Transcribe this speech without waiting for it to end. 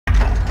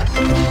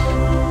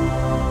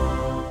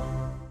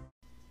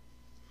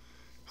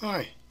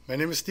Hi, my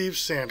name is Steve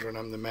Sandler and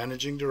I'm the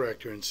Managing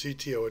Director and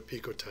CTO at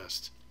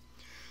Picotest.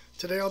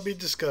 Today I'll be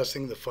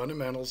discussing the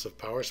fundamentals of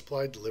power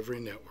supply delivery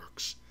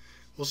networks.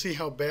 We'll see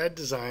how bad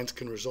designs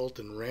can result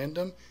in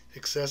random,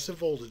 excessive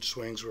voltage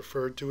swings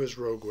referred to as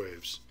rogue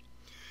waves.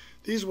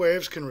 These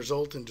waves can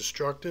result in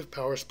destructive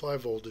power supply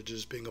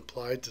voltages being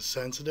applied to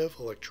sensitive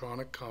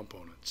electronic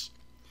components.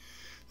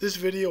 This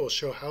video will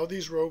show how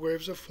these rogue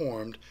waves are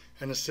formed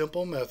and a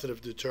simple method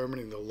of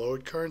determining the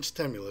load current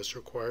stimulus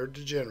required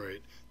to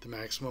generate the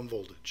maximum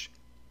voltage.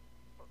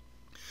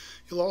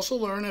 You'll also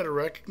learn how to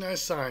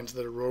recognize signs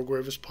that a rogue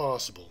wave is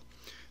possible.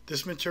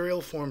 This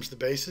material forms the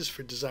basis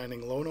for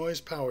designing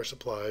low-noise power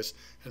supplies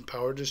and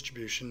power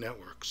distribution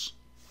networks.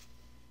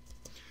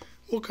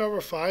 We'll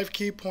cover 5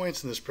 key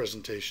points in this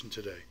presentation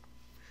today: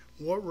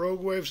 what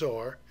rogue waves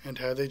are and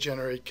how they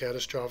generate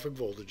catastrophic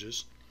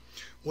voltages,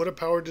 what a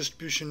power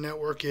distribution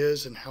network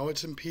is and how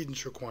its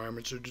impedance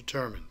requirements are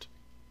determined.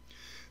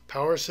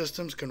 Power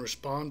systems can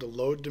respond to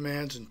load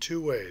demands in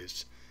 2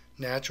 ways: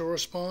 natural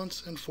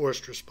response and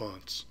forced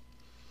response.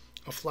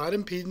 A flat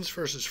impedance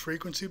versus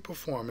frequency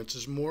performance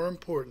is more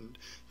important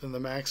than the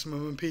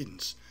maximum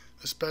impedance,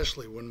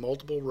 especially when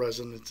multiple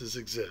resonances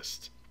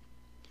exist.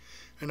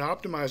 An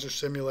optimizer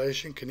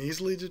simulation can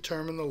easily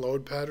determine the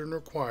load pattern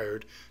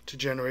required to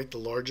generate the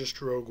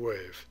largest rogue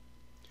wave.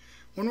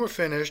 When we're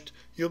finished,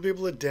 you'll be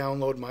able to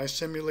download my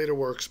simulator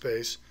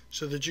workspace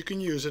so that you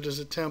can use it as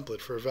a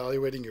template for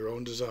evaluating your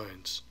own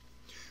designs.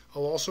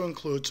 I'll also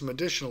include some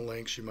additional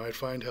links you might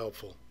find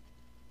helpful.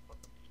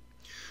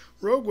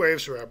 Rogue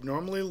waves are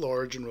abnormally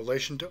large in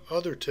relation to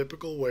other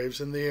typical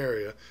waves in the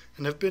area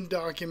and have been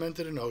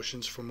documented in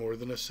oceans for more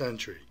than a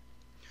century.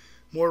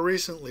 More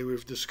recently,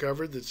 we've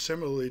discovered that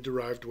similarly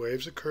derived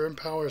waves occur in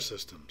power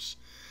systems.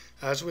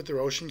 As with their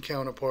ocean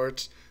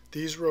counterparts,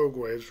 these rogue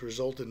waves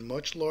result in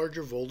much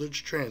larger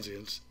voltage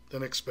transients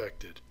than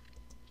expected.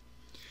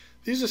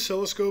 These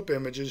oscilloscope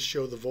images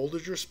show the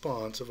voltage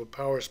response of a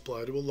power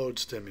supply to a load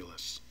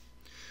stimulus.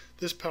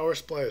 This power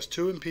supply has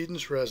 2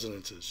 impedance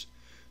resonances.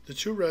 The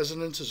 2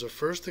 resonances are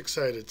first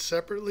excited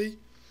separately,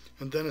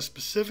 and then a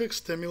specific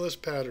stimulus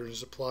pattern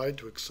is applied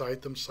to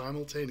excite them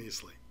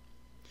simultaneously.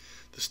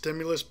 The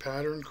stimulus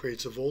pattern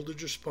creates a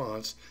voltage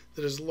response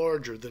that is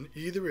larger than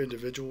either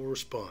individual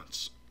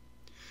response.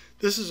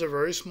 This is a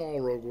very small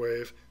rogue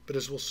wave, but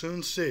as we'll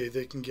soon see,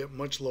 they can get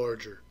much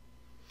larger.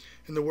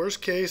 In the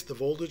worst case, the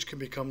voltage can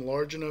become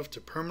large enough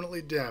to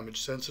permanently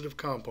damage sensitive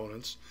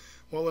components,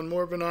 while in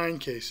more benign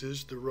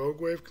cases, the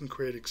rogue wave can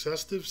create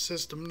excessive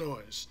system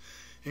noise,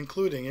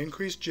 including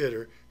increased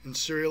jitter and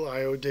serial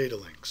I/O data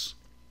links.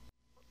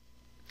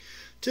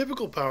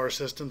 Typical power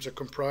systems are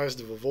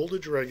comprised of a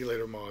voltage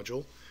regulator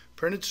module,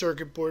 printed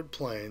circuit board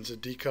planes, and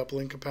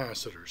decoupling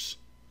capacitors.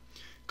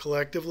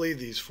 Collectively,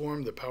 these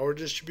form the power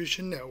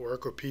distribution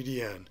network, or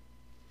PDN.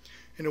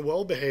 In a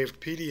well-behaved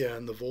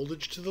PDN, the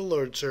voltage to the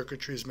load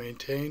circuitry is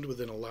maintained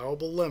within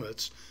allowable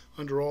limits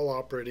under all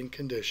operating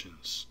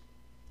conditions.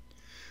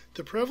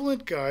 The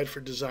prevalent guide for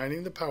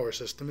designing the power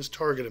system is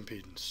target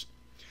impedance.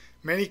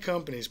 Many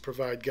companies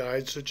provide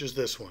guides such as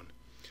this one.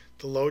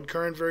 The load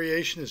current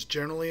variation is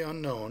generally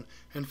unknown,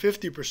 and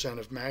 50%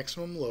 of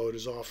maximum load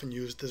is often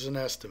used as an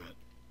estimate.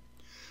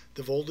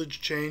 The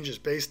voltage change is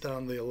based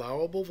on the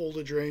allowable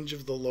voltage range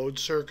of the load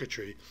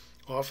circuitry,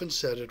 often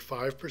set at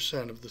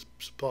 5% of the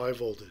supply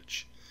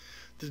voltage.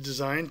 The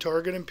design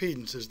target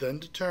impedance is then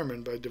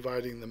determined by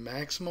dividing the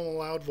maximum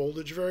allowed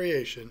voltage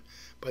variation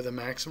by the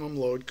maximum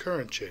load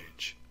current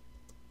change.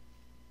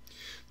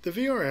 The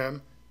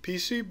VRM,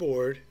 PC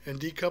board, and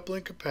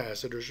decoupling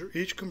capacitors are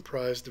each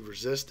comprised of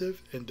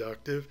resistive,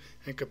 inductive,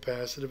 and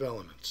capacitive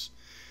elements.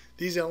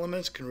 These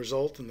elements can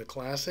result in the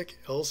classic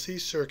LC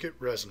circuit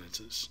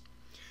resonances.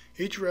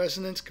 Each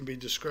resonance can be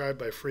described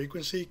by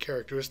frequency,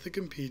 characteristic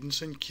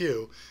impedance, and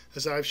Q,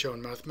 as I've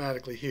shown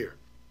mathematically here.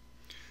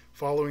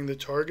 Following the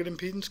target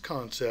impedance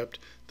concept,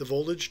 the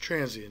voltage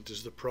transient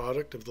is the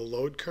product of the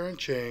load current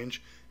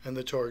change and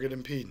the target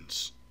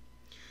impedance.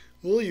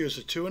 We'll use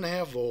a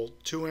 2.5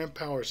 volt, 2 amp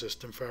power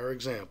system for our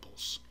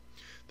examples.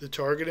 The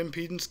target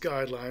impedance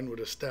guideline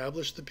would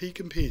establish the peak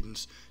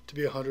impedance to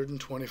be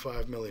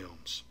 125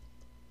 milliohms.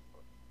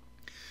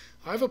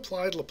 I've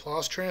applied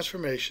Laplace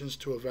transformations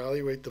to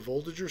evaluate the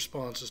voltage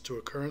responses to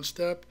a current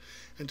step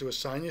and to a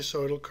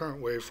sinusoidal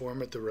current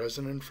waveform at the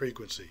resonant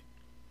frequency.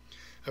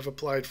 I've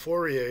applied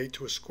Fourier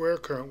to a square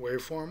current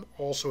waveform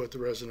also at the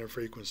resonant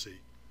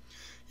frequency.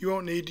 You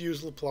won't need to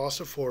use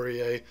Laplace or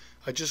Fourier,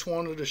 I just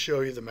wanted to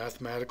show you the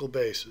mathematical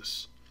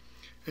basis.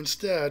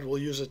 Instead, we'll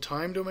use a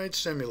time domain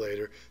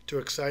simulator to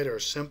excite our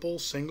simple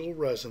single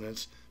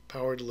resonance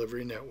power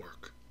delivery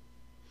network.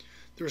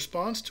 The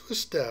response to a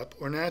step,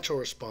 or natural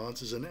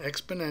response, is an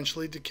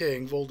exponentially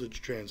decaying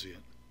voltage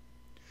transient.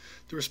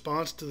 The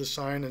response to the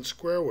sine and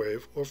square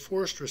wave, or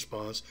forced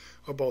response,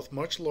 are both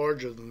much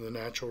larger than the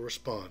natural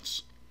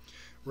response.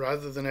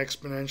 Rather than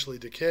exponentially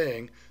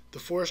decaying, the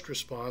forced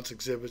response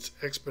exhibits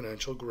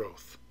exponential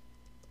growth.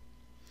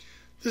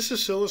 This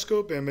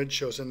oscilloscope image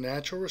shows a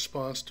natural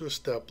response to a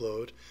step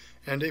load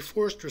and a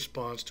forced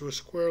response to a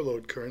square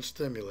load current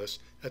stimulus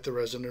at the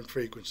resonant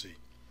frequency.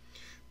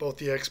 Both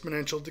the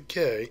exponential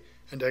decay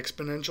and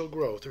exponential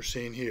growth are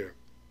seen here.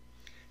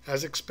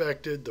 As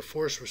expected, the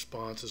forced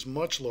response is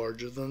much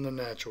larger than the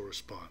natural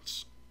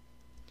response.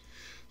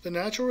 The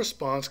natural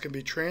response can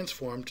be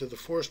transformed to the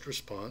forced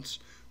response,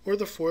 or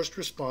the forced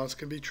response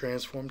can be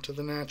transformed to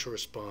the natural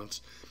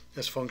response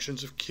as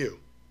functions of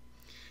Q.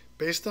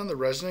 Based on the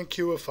resonant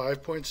Q of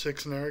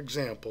 5.6 in our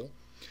example,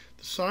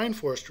 the sine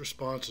forced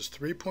response is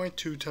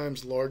 3.2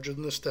 times larger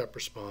than the step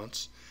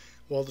response,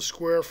 while the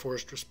square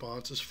forced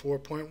response is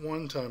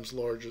 4.1 times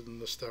larger than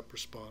the step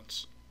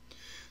response.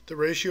 The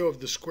ratio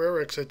of the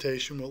square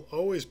excitation will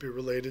always be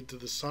related to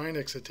the sine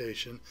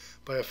excitation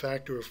by a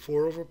factor of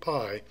 4 over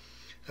pi,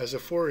 as a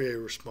Fourier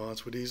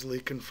response would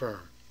easily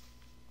confirm.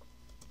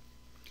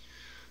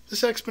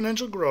 This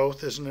exponential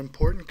growth is an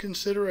important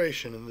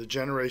consideration in the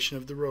generation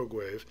of the Rogue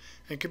wave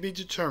and can be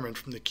determined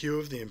from the Q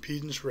of the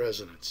impedance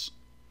resonance.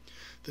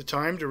 The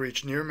time to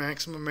reach near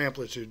maximum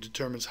amplitude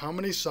determines how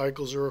many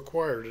cycles are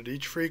required at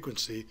each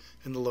frequency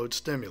in the load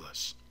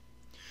stimulus.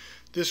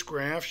 This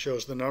graph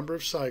shows the number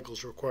of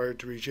cycles required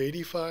to reach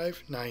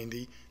 85,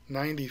 90,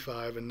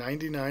 95, and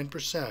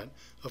 99%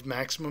 of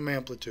maximum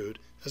amplitude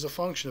as a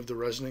function of the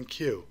resonant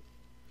Q.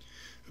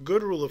 A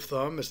good rule of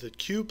thumb is that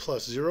Q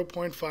plus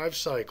 0.5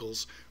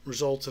 cycles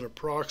results in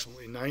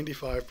approximately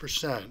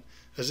 95%,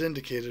 as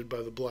indicated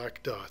by the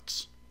black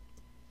dots.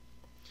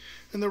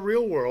 In the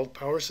real world,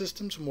 power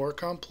systems are more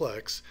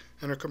complex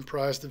and are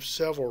comprised of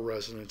several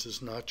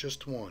resonances, not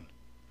just one.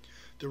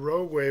 The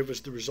Rogue wave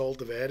is the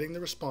result of adding the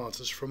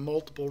responses from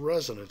multiple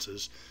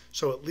resonances,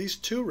 so at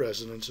least 2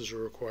 resonances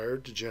are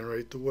required to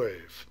generate the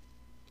wave.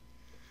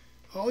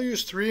 I'll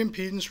use 3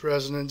 impedance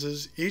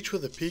resonances, each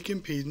with a peak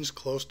impedance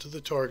close to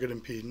the target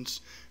impedance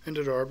and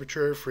at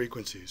arbitrary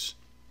frequencies.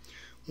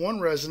 One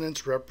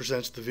resonance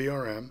represents the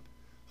VRM,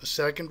 a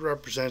second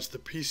represents the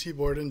PC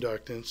board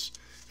inductance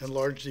and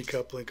large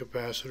decoupling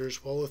capacitors,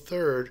 while a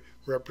third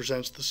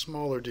represents the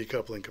smaller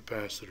decoupling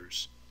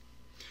capacitors.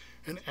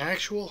 An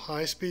actual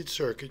high-speed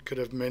circuit could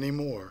have many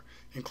more,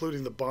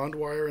 including the bond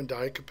wire and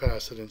die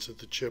capacitance at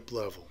the chip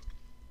level.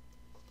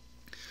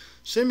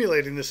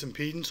 Simulating this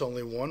impedance,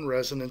 only one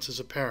resonance is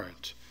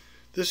apparent.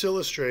 This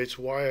illustrates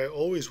why I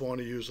always want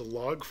to use a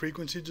log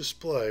frequency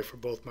display for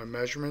both my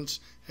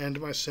measurements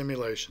and my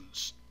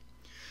simulations.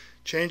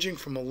 Changing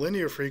from a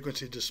linear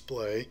frequency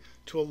display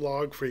to a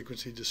log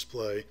frequency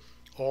display,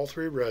 all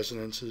 3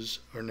 resonances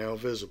are now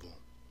visible.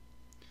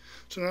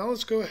 So now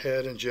let's go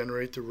ahead and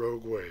generate the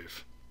Rogue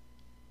wave.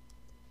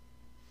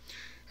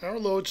 Our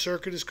load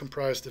circuit is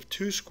comprised of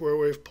 2 square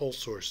wave pulse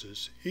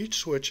sources, each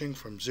switching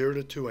from 0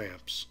 to 2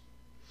 amps.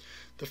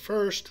 The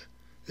first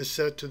is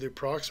set to the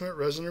approximate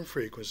resonant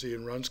frequency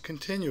and runs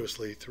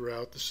continuously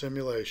throughout the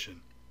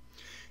simulation.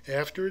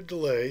 After a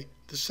delay,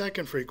 the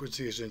second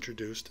frequency is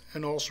introduced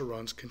and also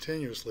runs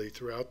continuously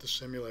throughout the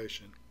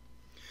simulation.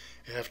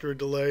 After a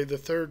delay, the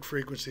third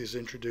frequency is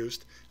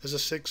introduced as a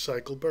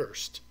 6-cycle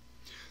burst.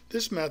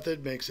 This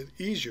method makes it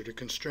easier to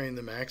constrain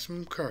the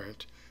maximum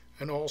current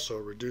and also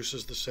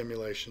reduces the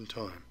simulation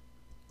time.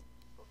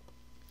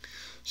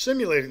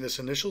 Simulating this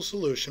initial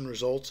solution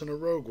results in a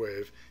Rogue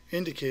wave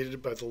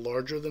indicated by the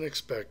larger than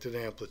expected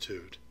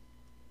amplitude.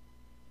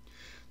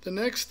 The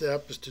next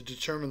step is to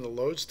determine the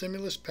load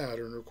stimulus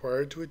pattern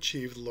required to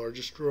achieve the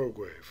largest Rogue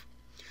wave.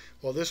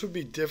 While this would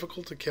be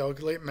difficult to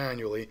calculate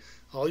manually,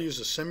 I'll use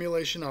a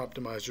simulation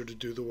optimizer to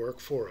do the work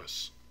for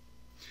us.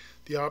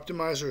 The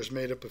optimizer is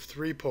made up of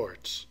 3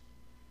 parts.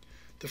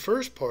 The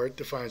first part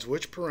defines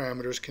which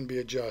parameters can be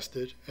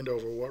adjusted and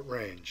over what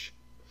range.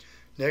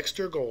 Next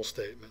are goal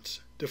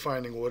statements,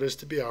 defining what is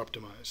to be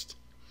optimized.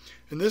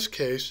 In this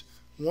case,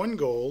 one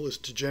goal is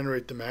to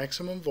generate the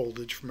maximum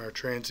voltage from our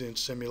transient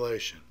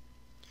simulation.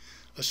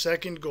 A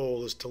second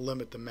goal is to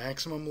limit the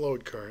maximum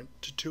load current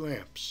to 2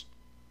 amps.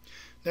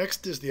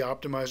 Next is the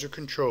optimizer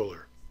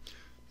controller.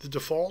 The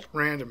default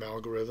random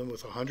algorithm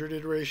with 100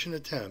 iteration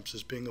attempts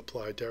is being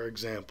applied to our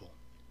example.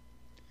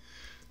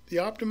 The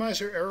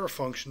optimizer error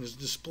function is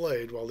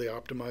displayed while the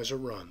optimizer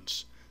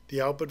runs.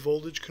 The output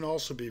voltage can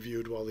also be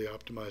viewed while the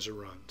optimizer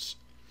runs.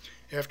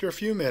 After a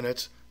few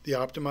minutes, the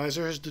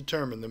optimizer has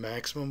determined the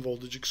maximum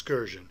voltage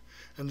excursion,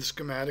 and the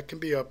schematic can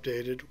be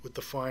updated with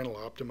the final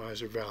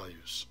optimizer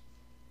values.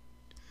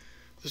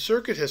 The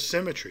circuit has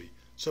symmetry,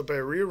 so by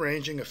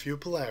rearranging a few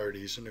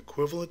polarities, an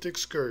equivalent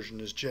excursion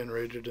is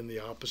generated in the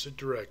opposite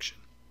direction.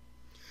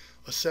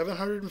 A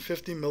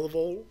 750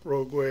 millivolt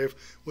Rogue wave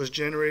was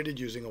generated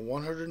using a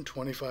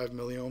 125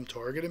 milliohm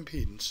target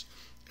impedance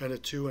and a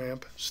 2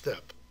 amp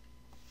step.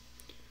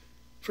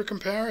 For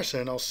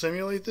comparison, I'll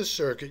simulate this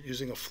circuit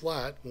using a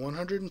flat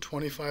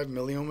 125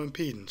 milliohm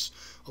impedance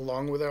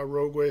along with our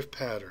Rogue wave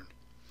pattern.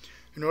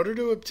 In order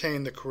to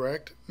obtain the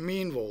correct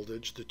mean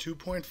voltage, the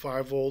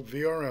 2.5 volt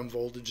VRM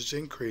voltage is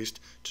increased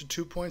to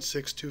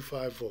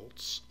 2.625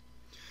 volts.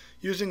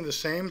 Using the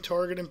same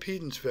target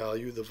impedance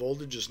value, the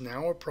voltage is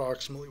now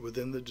approximately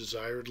within the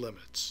desired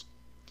limits.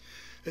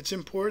 It's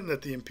important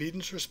that the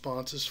impedance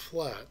response is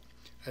flat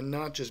and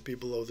not just be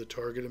below the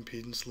target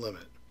impedance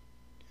limit.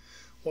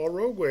 While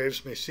Rogue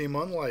waves may seem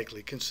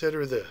unlikely,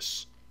 consider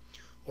this.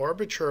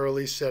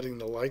 Arbitrarily setting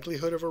the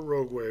likelihood of a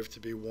rogue wave to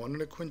be 1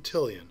 in a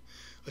quintillion,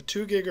 a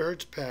 2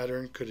 GHz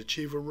pattern could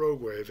achieve a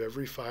rogue wave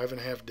every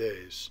 5.5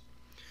 days.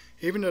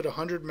 Even at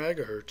 100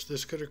 MHz,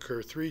 this could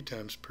occur 3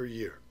 times per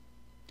year.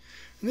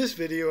 In this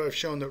video, I've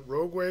shown that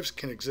rogue waves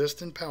can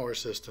exist in power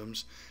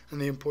systems and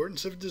the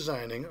importance of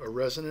designing a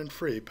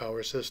resonant-free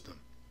power system.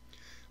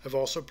 I've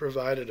also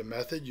provided a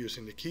method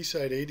using the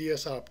Keysight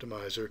ADS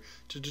optimizer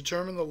to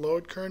determine the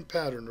load current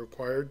pattern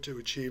required to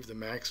achieve the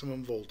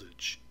maximum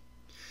voltage.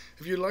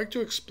 If you'd like to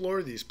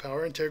explore these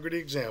power integrity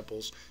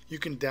examples, you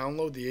can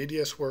download the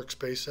ADS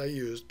workspace I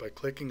used by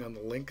clicking on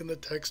the link in the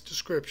text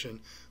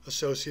description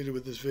associated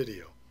with this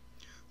video,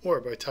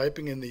 or by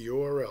typing in the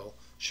URL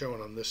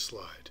shown on this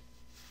slide.